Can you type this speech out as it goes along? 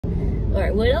All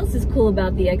right, what else is cool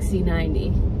about the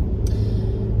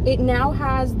XC90? It now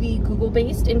has the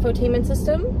Google-based infotainment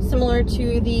system, similar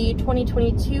to the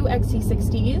 2022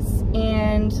 XC60s,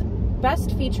 and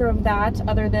best feature of that,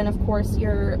 other than of course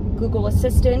your Google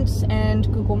Assistant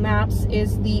and Google Maps,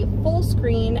 is the full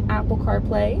screen Apple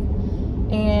CarPlay,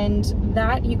 and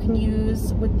that you can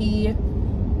use with the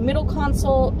middle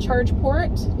console charge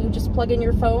port. You just plug in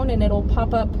your phone and it'll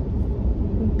pop up,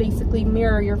 basically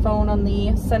mirror your phone on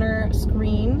the center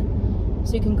screen,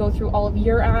 so you can go through all of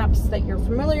your apps that you're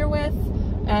familiar with.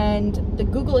 And the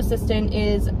Google Assistant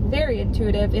is very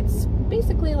intuitive. It's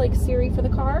basically like Siri for the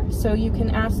car, so you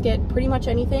can ask it pretty much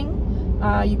anything.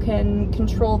 You can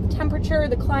control the temperature,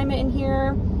 the climate in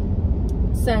here,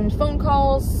 send phone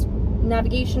calls,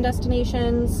 navigation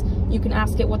destinations. You can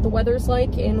ask it what the weather's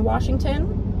like in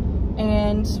Washington,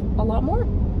 and a lot more.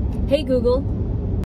 Hey Google,